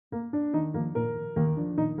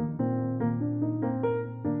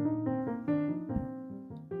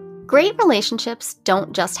Great relationships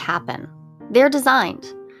don't just happen. They're designed.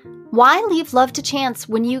 Why leave love to chance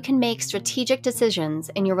when you can make strategic decisions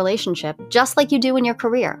in your relationship just like you do in your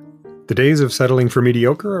career? The days of settling for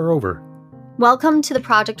mediocre are over. Welcome to the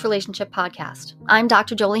Project Relationship Podcast. I'm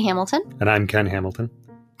Dr. Jolie Hamilton. And I'm Ken Hamilton.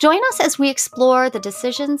 Join us as we explore the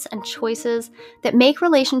decisions and choices that make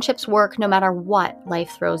relationships work no matter what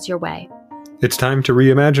life throws your way. It's time to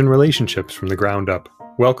reimagine relationships from the ground up.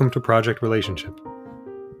 Welcome to Project Relationship.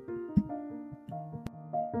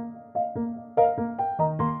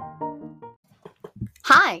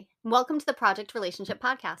 Hi, welcome to the Project Relationship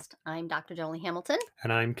Podcast. I'm Dr. Jolie Hamilton.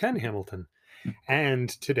 And I'm Ken Hamilton. And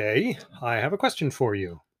today I have a question for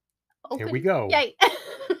you. Here we go. Yay.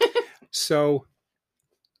 So,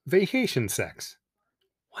 vacation sex.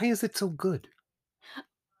 Why is it so good?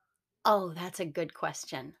 Oh, that's a good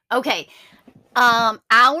question. Okay.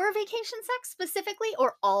 Our vacation sex specifically,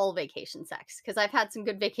 or all vacation sex? Because I've had some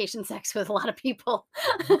good vacation sex with a lot of people.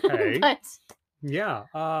 Okay. But Yeah.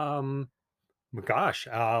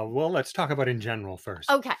 Well, let's talk about in general first.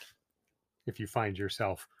 okay. If you find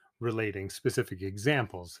yourself relating specific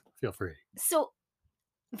examples, feel free. So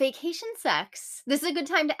vacation sex, this is a good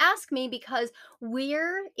time to ask me because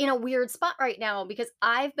we're in a weird spot right now because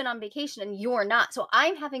I've been on vacation and you're not. So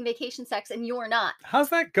I'm having vacation sex and you're not. How's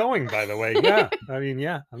that going, by the way? Yeah.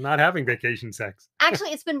 I'm not having vacation sex.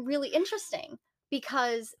 Actually, it's been really interesting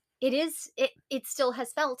because it still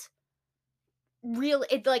has felt real.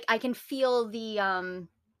 It like I can feel the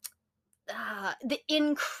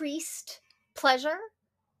increased pleasure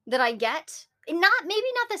that I get. Maybe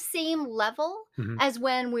not the same level as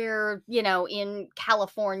when we're, in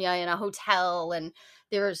California in a hotel and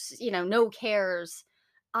there's, no cares.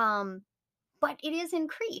 But it is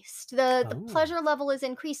increased. The pleasure level is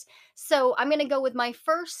increased. So I'm going to go with my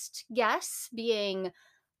first guess being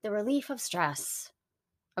the relief of stress.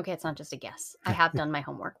 Okay, it's not just a guess. I have done my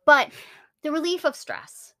homework, but the relief of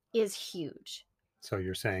stress is huge. So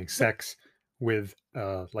you're saying sex with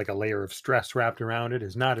like a layer of stress wrapped around it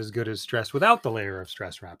is not as good as stress without the layer of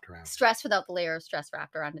stress wrapped around it. Stress without the layer of stress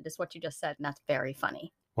wrapped around it is what you just said, and that's very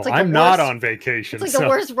funny. Well, like I'm not on vacation. It's like the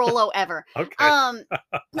worst Rolo ever. Okay.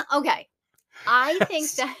 Okay. I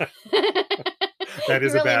think that that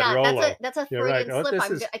is really a bad Rolo. That's a Freudian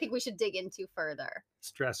slip. I think we should dig into further.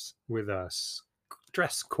 Stress with a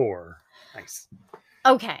stress core. Nice.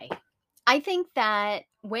 Okay. I think that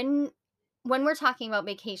when we're talking about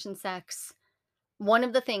vacation sex, one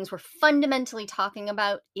of the things we're fundamentally talking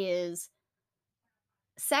about is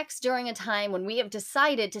sex during a time when we have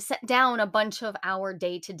decided to set down a bunch of our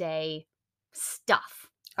day-to-day stuff,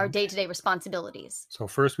 our day-to-day responsibilities. So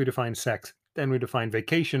first we define sex, then we define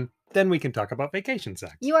vacation, then we can talk about vacation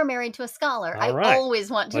sex. You are married to a scholar. All right. I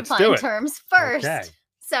always want to define terms first. Okay.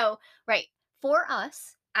 So, right, for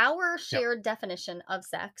us, our shared definition of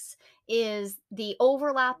sex is the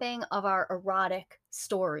overlapping of our erotic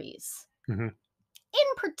stories. Mm-hmm.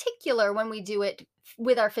 In particular, when we do it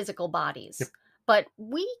with our physical bodies. Yep. But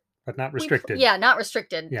not restricted. Not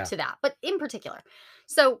restricted to that, but in particular.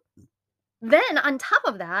 So then on top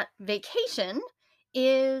of that, vacation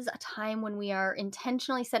is a time when we are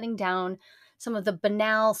intentionally setting down some of the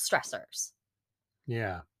banal stressors.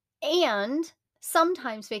 Yeah. And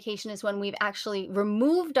sometimes vacation is when we've actually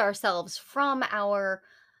removed ourselves from our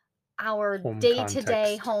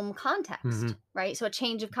day-to-day home context, right? So a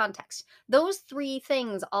change of context. Those three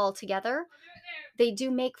things all together, they do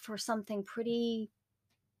make for something pretty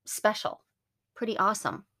special, pretty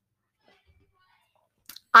awesome.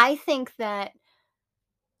 I think that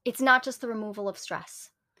it's not just the removal of stress.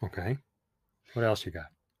 Okay. What else you got?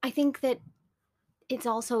 I think that it's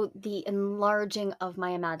also the enlarging of my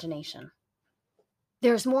imagination.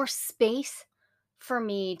 There's more space for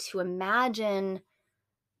me to imagine.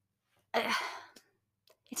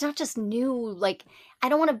 It's not just new, like, I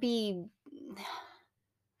don't want to be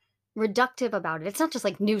reductive about it. It's not just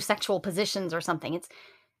like new sexual positions or something.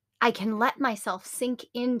 I can let myself sink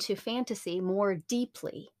into fantasy more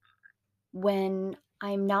deeply when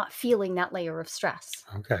I'm not feeling that layer of stress.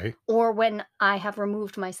 Okay. Or when I have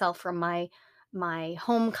removed myself from my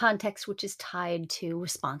home context, which is tied to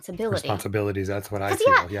responsibility. Responsibilities, that's what I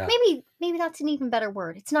feel. Yeah. Maybe that's an even better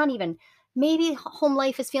word. It's not even. Maybe home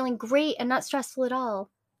life is feeling great and not stressful at all.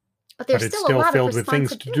 But there's still a lot filled of with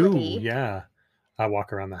things to do. Yeah. I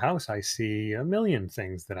walk around the house, I see a million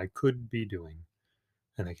things that I could be doing.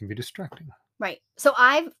 And they can be distracting. Right. So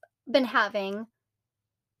I've been having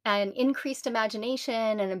an increased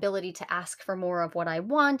imagination and ability to ask for more of what I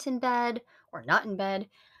want in bed or not in bed.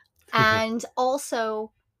 And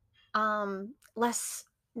also less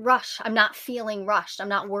I'm not feeling rushed. I'm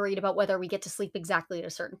not worried about whether we get to sleep exactly at a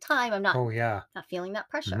certain time. I'm Oh, yeah. not feeling that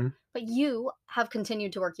pressure. Mhm. But you have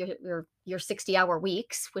continued to work your 60-hour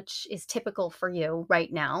weeks, which is typical for you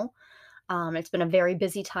right now. It's been a very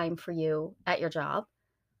busy time for you at your job.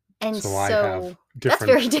 And So I have so that's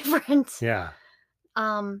different very different. yeah,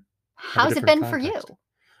 Um, have a how's it different been for you? context.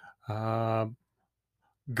 Uh,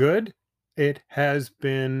 Good. It has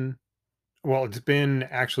been well, it's been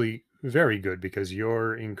actually very good because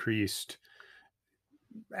your increased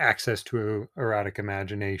access to erotic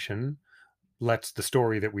imagination lets the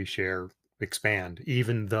story that we share expand,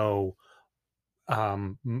 even though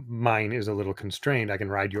mine is a little constrained. I can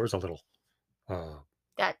ride yours a little uh,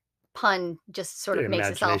 That pun just sort of makes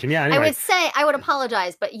itself. imagination. Yeah. I Anyway, would say I would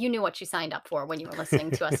apologize, but you knew what you signed up for when you were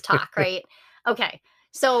listening to us talk, right? Okay.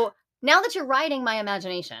 So now that you're riding my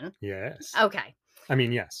imagination, yes. okay. I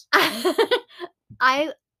mean, yes.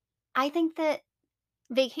 I I think that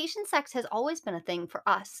vacation sex has always been a thing for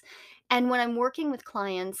us. And when I'm working with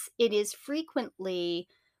clients, it is frequently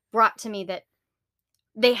brought to me that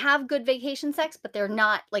they have good vacation sex, but they're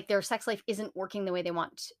not like their sex life isn't working the way they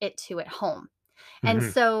want it to at home. And Hmm.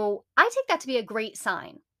 so I take that to be a great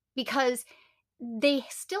sign because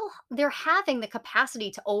they're having the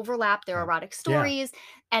capacity to overlap their Yeah. erotic Yeah. stories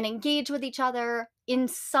and engage with each other in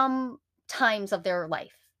some times of their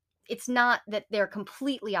life. It's not that they're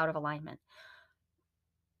completely out of alignment.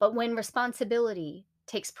 But when responsibility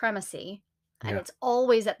takes primacy and Yeah. it's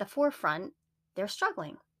always at the forefront, they're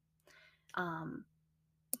struggling. Um,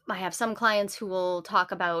 I have some clients who will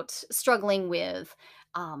talk about struggling with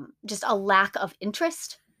just a lack of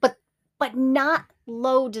interest, but not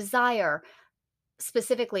low desire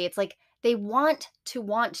specifically. It's like they want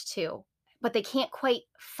to, but they can't quite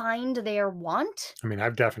find their want. I mean,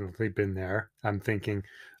 I've definitely been there. I'm thinking,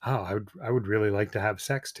 oh, I would really like to have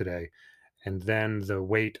sex today. And then the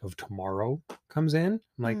weight of tomorrow comes in.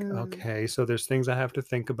 I'm like, Mm, okay, so there's things I have to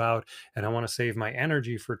think about, and I want to save my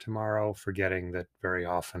energy for tomorrow, forgetting that very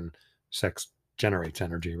often sex generates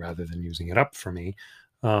energy rather than using it up for me.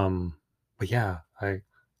 But yeah, I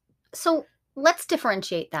so let's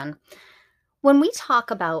differentiate then. When we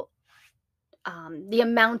talk about the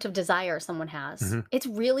amount of desire someone has, mhm, it's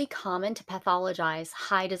really common to pathologize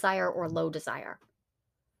high desire or low desire.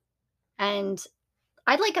 And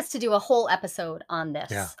I'd like us to do a whole episode on yeah,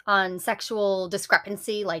 this, on sexual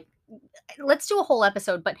discrepancy. Like, let's do a whole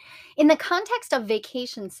episode. But in the context of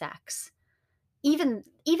vacation sex, even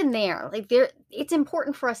there, like it's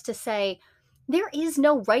important for us to say there is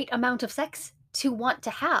no right amount of sex to want to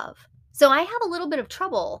have. So I have a little bit of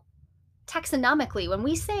trouble taxonomically when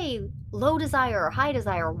we say low desire or high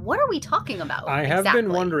desire. What are we talking about I have been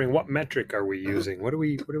exactly? wondering what metric are we using? What are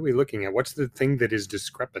we looking at? What's the thing that is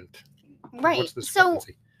discrepant? Right. What's the So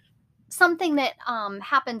discrepancy? something that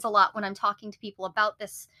happens a lot when I'm talking to people about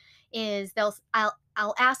this is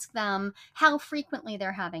I'll ask them how frequently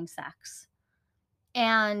they're having sex.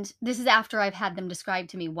 And this is after I've had them describe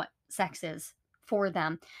to me what sex is for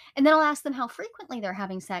them. And then I'll ask them how frequently they're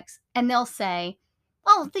having sex, and they'll say,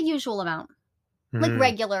 "Oh, the usual amount, like Hmm.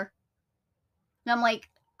 regular." And I'm like,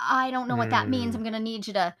 "I don't know what that means. Hmm. I'm going to need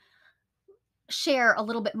you to share a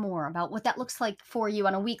little bit more about what that looks like for you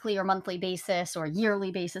on a weekly or monthly basis or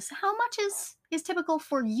yearly basis. How much is typical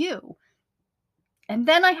for you?" And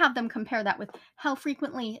then I have them compare that with how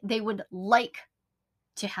frequently they would like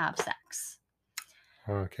to have sex.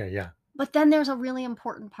 Okay, yeah. But then there's a really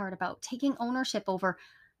important part about taking ownership over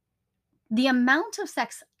the amount of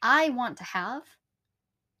sex I want to have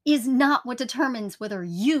is not what determines whether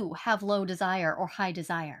you have low desire or high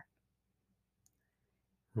desire.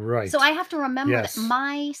 So Right. I have to remember that Yes.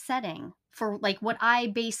 my setting for like what I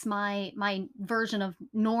base my version of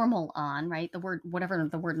normal on, right? The word whatever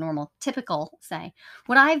the word normal, typical say,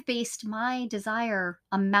 what I've based my desire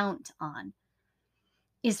amount on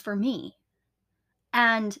is for me.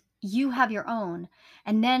 And you have your own.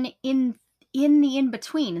 And then in the in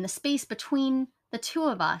between, in the space between the two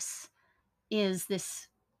of us is this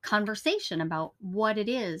conversation about what it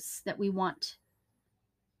is that we want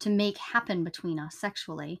to make happen between us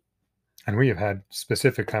sexually And we have had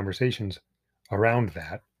specific conversations around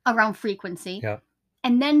that. around frequency. Yeah.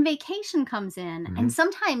 And then vacation comes in, Hmm. and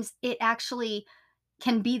sometimes it actually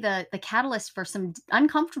can be the catalyst for some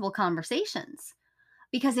uncomfortable conversations.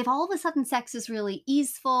 Because if all of a sudden sex is really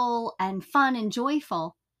easeful and fun and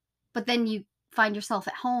joyful, but then you find yourself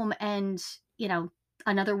at home and,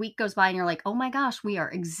 another week goes by and you're like, "Oh my gosh, we are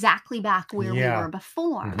exactly back where we Yeah. were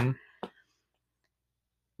before." Hmm.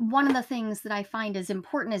 One of the things that I find is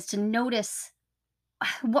important is to notice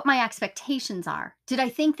what my expectations are. Did I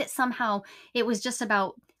think that somehow it was just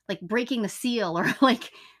about like breaking the seal, or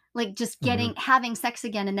like just Mhm. having sex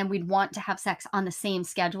again, and then we'd want to have sex on the same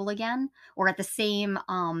schedule again, or at the same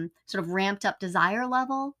sort of ramped up desire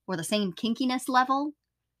level, or the same kinkiness level.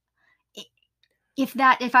 I-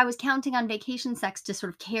 if I was counting on vacation sex to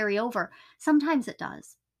sort of carry over, sometimes it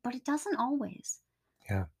does, but it doesn't always.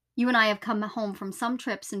 Yeah. You and I have come home from some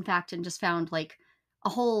trips, in fact, and just found like a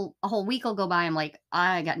whole week will go by. I'm like,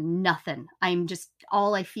 I got nothing. I'm just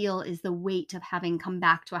all I feel is the weight of having come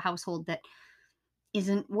back to a household that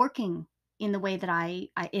isn't working in the way that I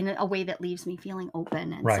in a way that leaves me feeling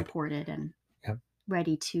open and Right. supported and Yep.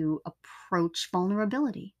 ready to approach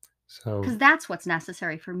vulnerability. So Because that's what's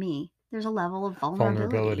necessary for me. There's a level of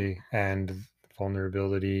vulnerability.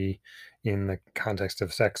 vulnerability in the context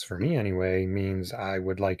of sex for me anyway means I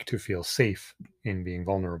would like to feel safe in being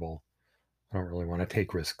vulnerable. I don't really want to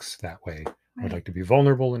take risks that way. I would Right. like to be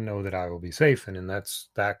vulnerable and know that I will be safe, and in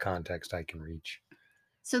that context I can reach.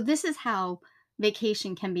 So this is how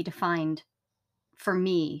vacation can be defined for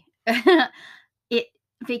me. it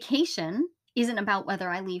Vacation isn't about whether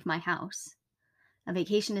I leave my house. A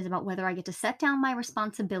vacation is about whether I get to set down my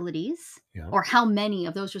responsibilities, Yeah. or how many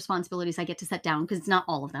of those responsibilities I get to set down, because it's not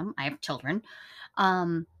all of them. I have children.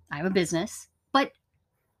 I have a business. But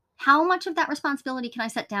how much of that responsibility can I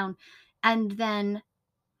set down? And then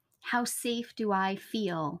how safe do I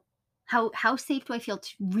feel? How safe do I feel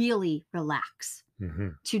to really relax, Hmm.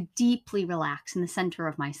 to deeply relax in the center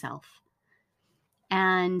of myself?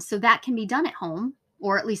 And so that can be done at home,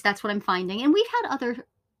 or at least that's what I'm finding. And we've had other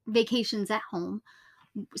vacations at home.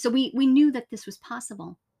 So we knew that this was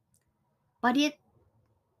possible. But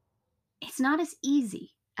it's not as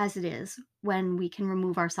easy as it is when we can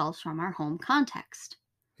remove ourselves from our home context.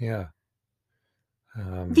 Yeah. The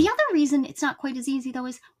Um, other reason it's not quite as easy, though,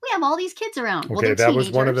 is we have all these kids around. Well, okay, they're that was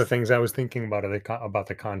one of the teenagers. things I was thinking about, about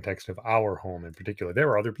the context of our home in particular. There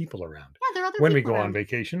are other people around. Yeah, there are other When we people go on around.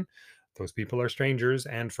 vacation, those people are strangers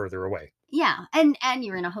and further away. Yeah, and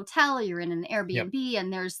you're in a hotel, or you're in an Yep. Airbnb,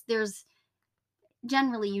 and there's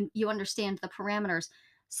generally you understand the parameters.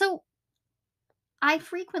 So I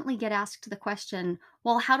frequently get asked the question,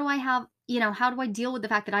 well, how do I deal with the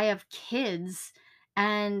fact that I have kids?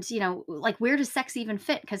 And, like, where does sex even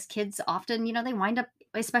fit? Because kids often, they wind up,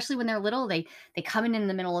 especially when they're little, they come in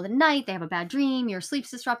the middle of the night, they have a bad dream, your sleep's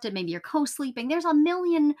disrupted, maybe you're co-sleeping. There's a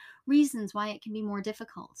million reasons why it can be more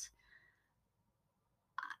difficult.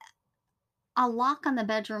 A lock on the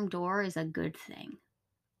bedroom door is a good thing.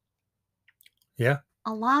 Yeah.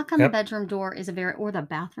 A lock on the Yep. bedroom door is or the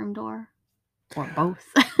bathroom door, or both.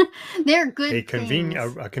 They're A good things.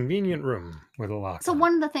 convenient room with a lock So on it.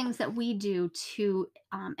 one of the things that we do to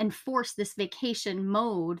enforce this vacation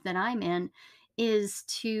mode that I'm in is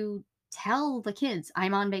to tell the kids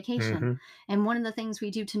I'm on vacation. Hmm. And one of the things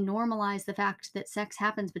we do to normalize the fact that sex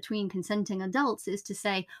happens between consenting adults is to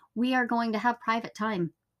say, we are going to have private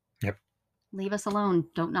time. Yep. Leave us alone.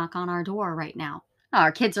 Don't knock on our door right now.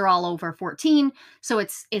 Our kids are all over 14, so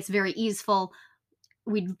it's very easeful.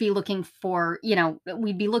 We'd be looking for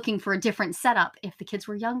a different setup if the kids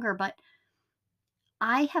were younger, but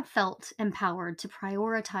I have felt empowered to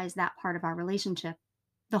prioritize that part of our relationship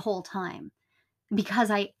the whole time, because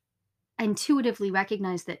I intuitively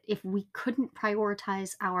recognize that if we couldn't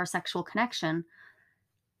prioritize our sexual connection,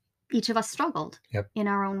 each of us struggled Yep. in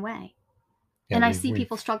our own way. Yeah. And I We see we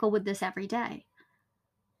people struggle with this every day.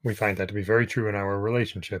 we find that to be very true in our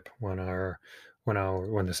relationship when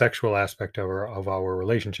the sexual aspect of our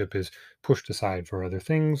relationship is pushed aside for other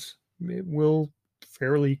things. It will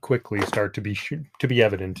fairly quickly start to be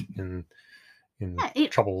evident in Yeah,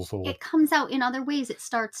 it troubles. it comes out in other ways. It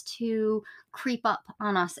starts to creep up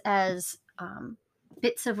on us as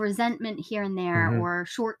bits of resentment here and there, Hmm. or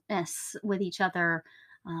shortness with each other,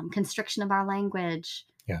 constriction of our language,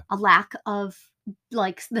 Yeah. a lack of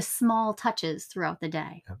like the small touches throughout the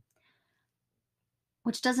day, Yeah.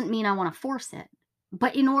 which doesn't mean I want to force it.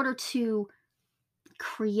 But in order to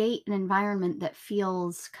create an environment that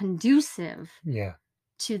feels conducive Yeah.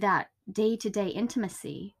 to that day to day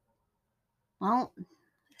intimacy, well,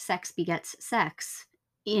 sex begets sex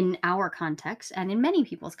in our context and in many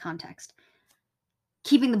people's context.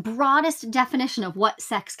 Keeping the broadest definition of what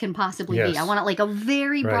sex can possibly be. I Yes. want it like a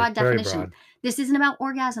very Right. broad Very definition. broad. This isn't about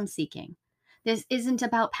orgasm seeking. This isn't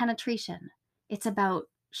about penetration. It's about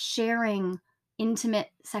sharing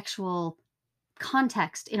intimate sexual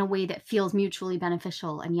context in a way that feels mutually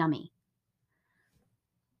beneficial and yummy.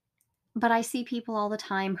 But I see people all the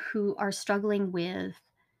time who are struggling with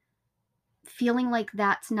feeling like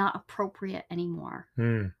that's not appropriate anymore,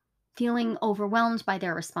 Mm. feeling overwhelmed by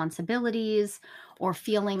their responsibilities, or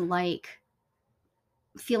feeling like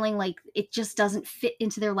feeling like it just doesn't fit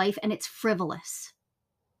into their life and it's frivolous?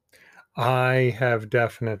 I have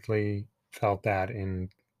definitely felt that in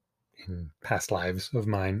past lives of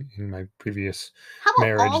mine, in my previous How about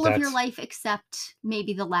marriage. all of your That's life except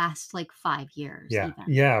maybe the last like 5 years, yeah, even?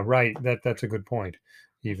 yeah, right. That's a good point.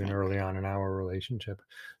 I Even think. early on in our relationship.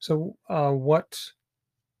 So, what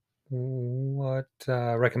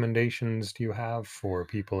recommendations do you have for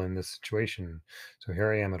people in this situation? So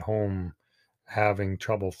here I am at home, having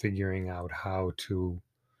trouble figuring out how to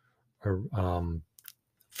um,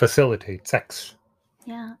 facilitate sex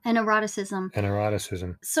Yeah. And eroticism. and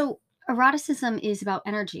eroticism. So eroticism is about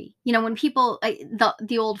energy. When people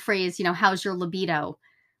the old phrase, how's your libido?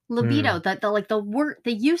 Libido, Mm,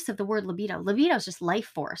 the use of the word libido is just life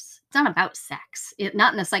force. It's not about sex.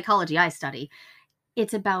 Not in the psychology I study.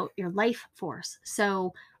 It's about your life force.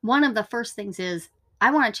 So one of the first things is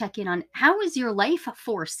I want to check in on how is your life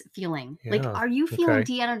force feeling? Like, yeah. are you feeling Okay.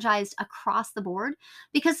 de-energized across the board?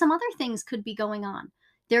 Because some other things could be going on.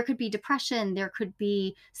 There could be depression, there could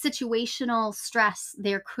be situational stress,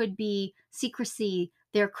 there could be secrecy,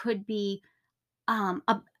 um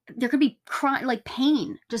a, there could be like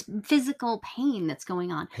pain, just physical pain that's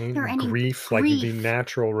going on. There are Pain, any grief, like the grief,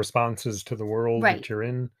 natural responses to the world right? that you're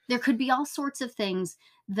in. There could be all sorts of things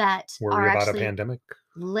that are Worry about a actually pandemic.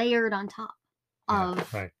 layered on top Yeah.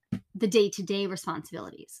 of Right. the day-to-day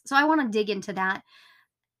responsibilities. So I want to dig into that.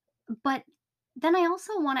 But then I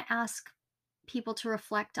also want to ask people to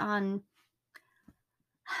reflect on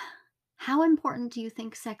how important do you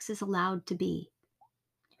think sex is allowed to be?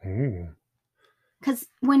 Ooh. Because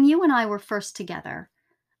when you and I were first together,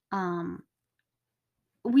 um,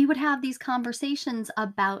 we would have these conversations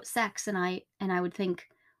about sex, and I would think,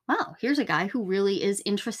 wow, here's a guy who really is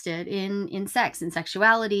interested in sex and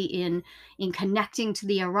sexuality, in connecting to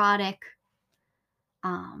the erotic.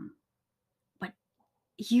 Um, but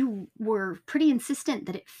you were pretty insistent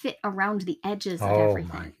that it fit around the edges of Oh my.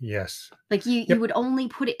 everything. Yes. Like you Yep. would only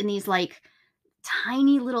put it in these like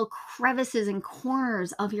tiny little crevices and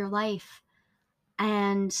corners of your life.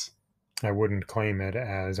 And I wouldn't claim it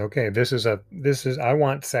as, okay, this is I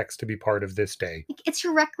want sex to be part of this day. it's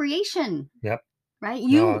your recreation, Yep. right?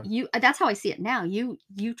 No, You that's how I see it now. You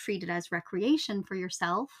treat it as recreation for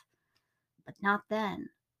yourself, but not then.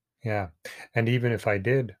 yeah. And even if I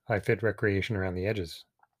did, I fit recreation around the edges.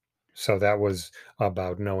 So that was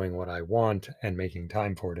about knowing what I want and making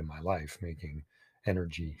time for it in my life, making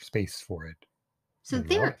energy, space for it So in my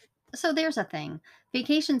there life. so there's a thing.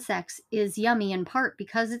 Vacation sex is yummy in part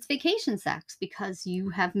because it's vacation sex, because you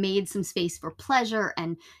have made some space for pleasure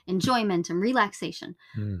and enjoyment and relaxation.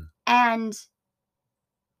 Mm. And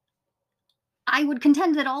I would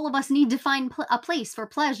contend that all of us need to find a place for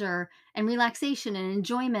pleasure and relaxation and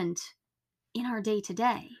enjoyment in our day to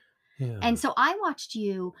day. And Yeah. so I watched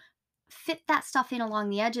you fit that stuff in along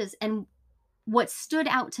the edges, and what stood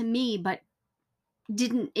out to me but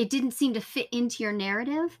didn't seem to fit into your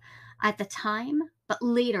narrative at the time, but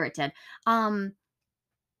later it did. Um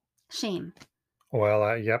Shame.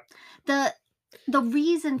 Well, yep. The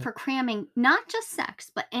reason for cramming not just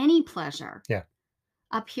sex, but any pleasure Yeah.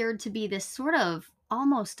 appeared to be this sort of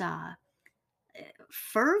almost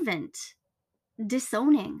fervent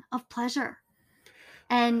disowning of pleasure.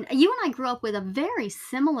 And you and I grew up with a very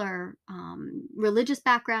similar religious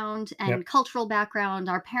background Yep. and cultural background.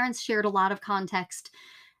 Our parents shared a lot of context,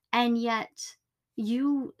 and yet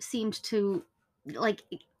you seemed to like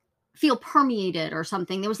feel permeated or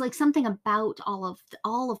something. There was like something about all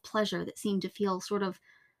of pleasure that seemed to feel sort of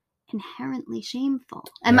inherently shameful.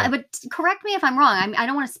 Yeah. But correct me if I'm wrong. I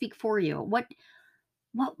don't want to speak for you.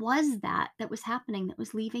 What was that was happening that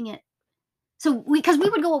was leaving it? So because we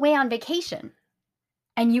would go away on vacation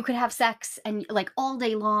and you could have sex and like all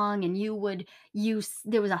day long, and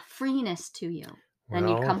there was a freeness to you. Then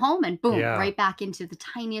you'd come Well, home and boom, yeah. right back into the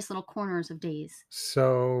tiniest little corners of days.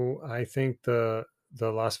 So I think the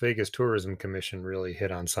Las Vegas Tourism Commission really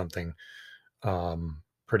hit on something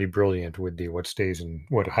pretty brilliant with the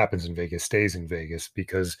what happens in Vegas stays in Vegas,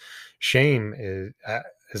 because shame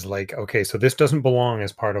is like, okay, so this doesn't belong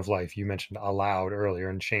as part of life. You mentioned allowed earlier,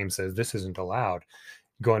 and shame says this isn't allowed.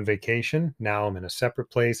 Go on vacation, now I'm in a separate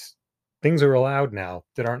place. Things are allowed now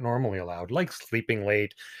that aren't normally allowed, like sleeping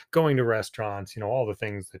late, going to restaurants, all the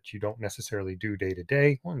things that you don't necessarily do day to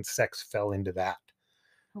day. Well, and sex fell into that.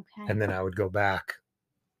 Okay. And then I would go back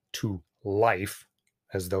to life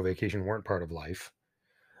as though vacation weren't part of life.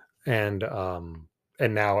 And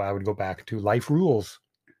now I would go back to life rules,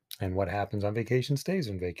 and what happens on vacation stays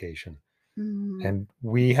in vacation. Mm, And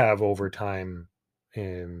we have over time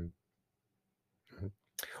um,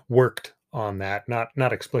 worked on that,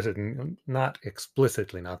 not explicitly,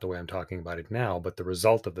 not the way I'm talking about it now, but the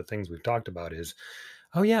result of the things we've talked about is,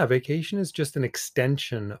 oh yeah, vacation is just an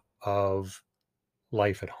extension of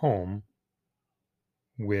life at home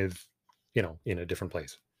with, in a different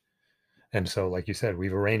place. And so, like you said,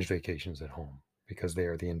 we've arranged vacations at home because they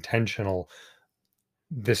are the intentional,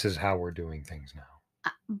 this is how we're doing things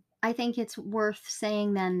now. I think it's worth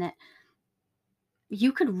saying then that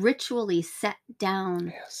you could ritually set down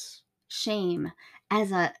Yes. shame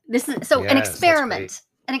as an Yes, that's great. experiment.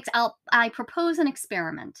 I propose an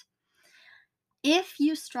experiment. If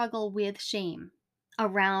you struggle with shame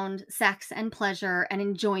around sex and pleasure and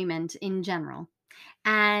enjoyment in general,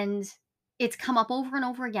 and it's come up over and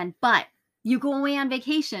over again, but you go away on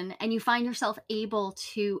vacation and you find yourself able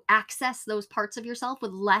to access those parts of yourself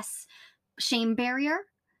with less shame barrier,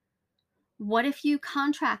 what if you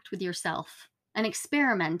contract with yourself an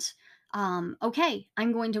experiment? Okay,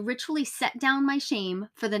 I'm going to ritually set down my shame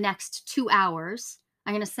for the next 2 hours.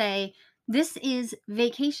 I'm going to say, this is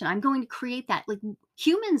vacation. I'm going to create that. Like,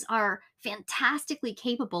 humans are fantastically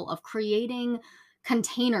capable of creating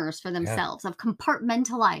containers for Yeah, themselves, of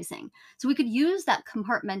compartmentalizing. So we could use that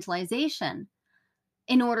compartmentalization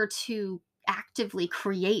in order to actively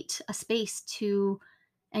create a space to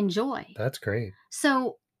enjoy. that's great.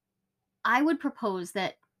 So I would propose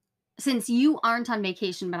that, since you aren't on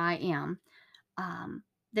vacation, but I am,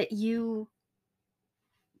 that you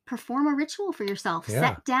perform a ritual for yourself. Yeah.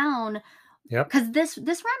 Set down, Yep. because this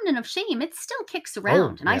remnant of shame, it still kicks Oh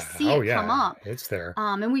around, and I yeah. see Oh it come yeah. up. It's there.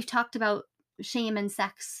 And we've talked about shame and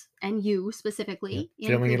sex and you Yep. specifically in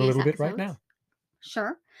Feeling it a previous little bit right episodes. now.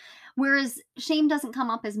 Sure. Whereas shame doesn't come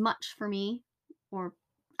up as much for me, or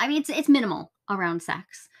I mean, it's minimal around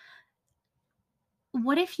sex.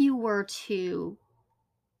 What if you were to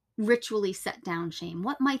ritually set down shame?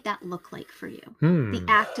 What might that look like for you? The Hmm.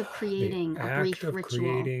 act of The creating a act brief of ritual.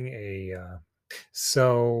 creating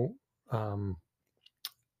so um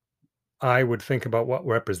I would think about what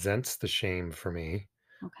represents the shame for me.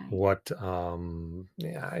 Okay. What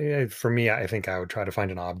yeah, for me, I think I would try to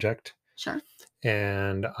find an object, Sure.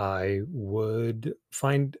 and I would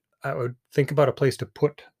think about a place to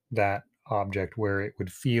put that object where it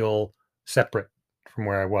would feel separate from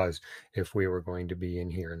where I was. If we were going to be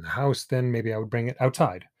in here in the house, then maybe I would bring it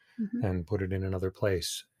outside Mhm. and put it in another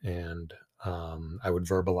place. And I would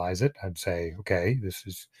verbalize it. I'd say, okay,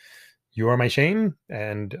 you are my shame,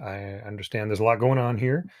 and I understand there's a lot going on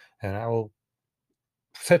here, and I will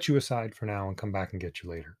set you aside for now and come back and get you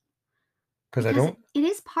later. Because I Because don't, it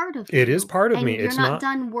is part of it is you, part of me. and you're It's not not,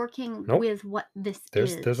 done working nope. with what this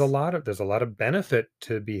There's a is. lot of benefit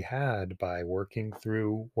to be had by working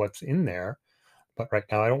through what's in there. But right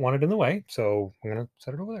now I don't want it in the way. So I'm gonna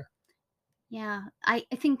set it over there. Yeah. I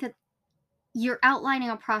think that you're outlining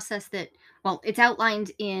a process that, well, it's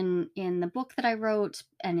outlined in the book that I wrote,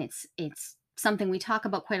 and it's something we talk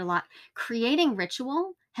about quite a lot. Creating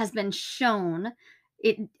ritual has been shown,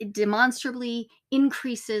 it demonstrably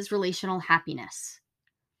increases relational happiness.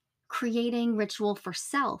 Creating ritual for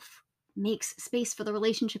self makes space for the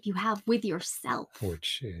relationship you have with yourself.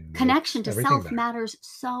 Which makes Connection to everything self better. matters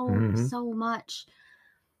so, Hmm. so much.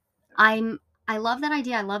 I'm I love that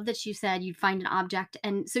idea. I love that you said you'd find an object.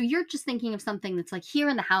 And so you're just thinking of something that's like here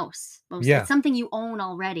in the house. Most it's Yeah. something you own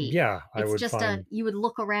already. Yeah. I It's would just find. you would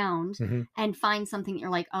look around Mhm. and find something that you're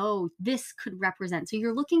like, "Oh, this could represent." So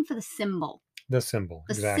you're looking for The symbol. the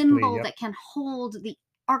Exactly. symbol Yep. that can hold the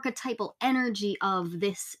archetypal energy of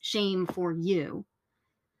this shame for you.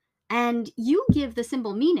 And you give the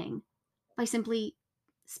symbol meaning by simply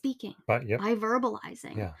speaking, But yep. by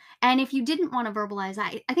verbalizing. Yeah. And if you didn't want to verbalize,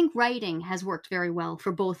 I think writing has worked very well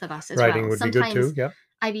for both of us as Writing well. would be good too. Sometimes Yep.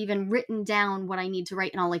 I've even written down what I need to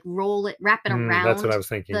write, and I'll like roll it, wrap it That's what I around was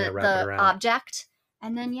thinking. Yeah. Wrap it the around. object,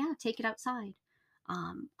 and then yeah, take it outside.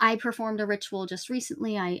 I performed a ritual just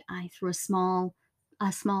recently. I threw a small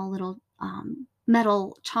little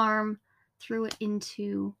metal charm, threw it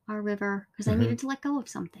into our river because I Hmm. needed to let go of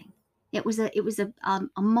something. It was a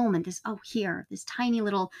moment. This teeny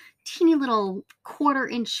little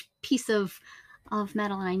quarter-inch piece of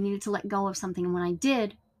metal, and I needed to let go of something. And when I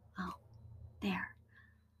did, oh, there.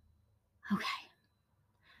 Okay.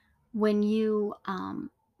 When you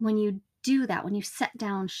do that, when you set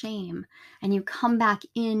down shame and you come back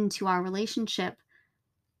into our relationship,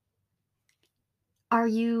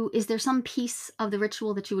 is there some piece of the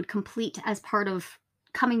ritual that you would complete as part of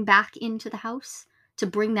coming back into the house to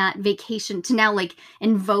bring that vacation, to now like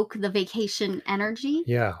invoke the vacation energy?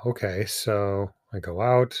 Yeah. Okay. So I go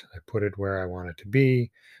out, I put it where I want it to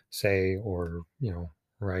be, say, or,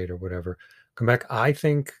 write or whatever. Come back. I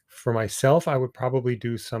think for myself, I would probably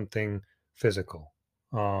do something physical.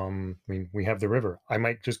 I mean, we have the river. I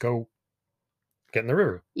might just go get in the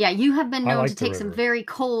river. Yeah, you have been I known like to the take some river. very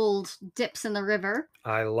cold dips in the river.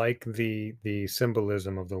 I like the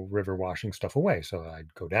symbolism of the river washing stuff away. So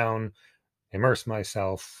I'd go down, immerse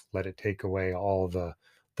myself, let it take away all the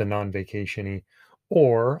non-vacationy.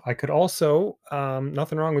 Or I could also,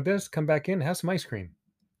 nothing wrong with this, come back in, have some ice cream.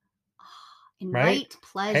 Right? Invite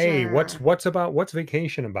pleasure. Hey, what's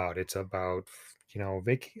vacation about? It's about,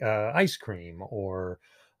 ice cream or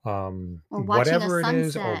or watching whatever a it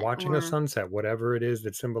is, or sunset, watching a or sunset, whatever it is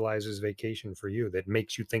that symbolizes vacation for you, that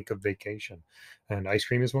makes you think of vacation. And ice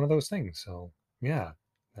cream is one of those things. So yeah,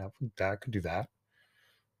 that could do that.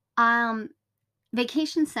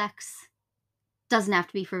 Vacation sex doesn't have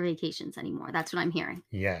to be for vacations anymore. That's what I'm hearing.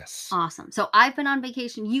 Yes. Awesome. So I've been on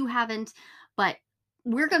vacation, you haven't, but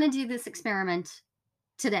we're going to do this experiment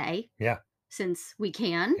today. Yeah. Since we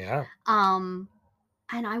can. Yeah.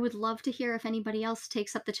 And I would love to hear if anybody else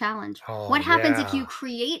takes up the challenge. Oh, what happens if you yeah.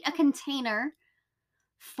 create a container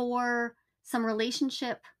for some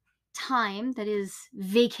relationship time that is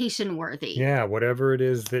vacation worthy? Yeah, whatever it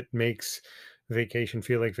is that makes vacation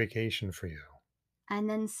feel like vacation for you. And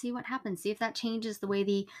then see what happens. See if that changes the way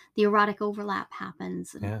the erotic overlap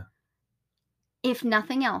happens. And Yeah. if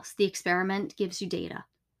nothing else, the experiment gives you data.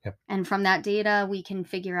 Yep. And from that data, we can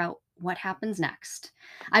figure out what happens next.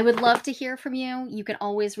 I would love to hear from you. You can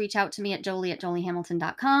always reach out to me at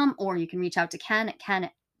jolie@joliehamilton.com, or you can reach out to Ken at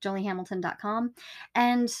ken@joliehamilton.com.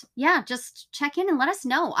 And yeah, just check in and let us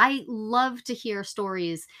know. I love to hear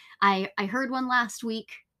stories. I heard one last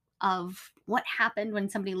week of what happened when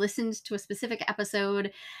somebody listened to a specific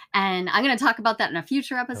episode, and I'm going to talk about that in a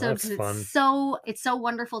future episode because it's so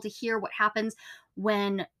wonderful to hear what happens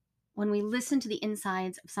when we listen to the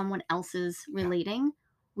insides of someone else's relating.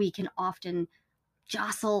 We can often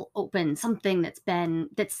jostle open something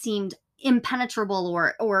that seemed impenetrable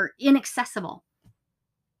or inaccessible.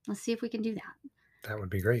 Let's see if we can do that. That would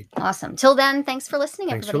be great. Awesome. Till then, thanks for listening,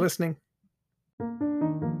 Thanks everybody. for listening.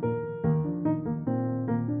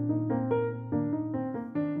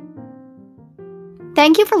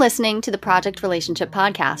 Thank you for listening to the Project Relationship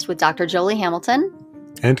Podcast with Dr. Jolie Hamilton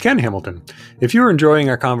and Ken Hamilton. If you're enjoying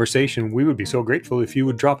our conversation, we would be so grateful if you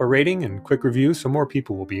would drop a rating and quick review so more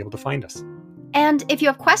people will be able to find us. And if you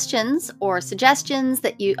have questions or suggestions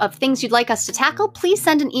of things you'd like us to tackle, please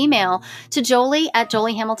send an email to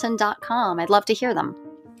jolie@joliehamilton.com. I'd love to hear them.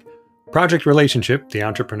 Project Relationship, the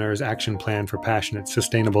Entrepreneur's Action Plan for Passionate,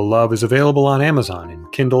 Sustainable Love, is available on Amazon in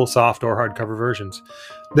Kindle, soft, or hardcover versions.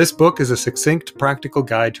 This book is a succinct, practical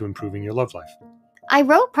guide to improving your love life. I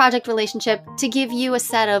wrote Project Relationship to give you a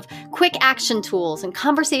set of quick action tools and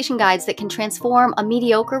conversation guides that can transform a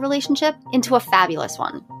mediocre relationship into a fabulous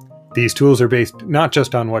one. These tools are based not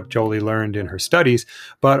just on what Jolie learned in her studies,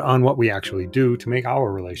 but on what we actually do to make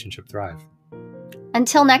our relationship thrive.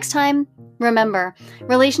 Until next time, remember,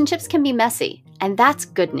 relationships can be messy, and that's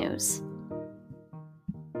good news.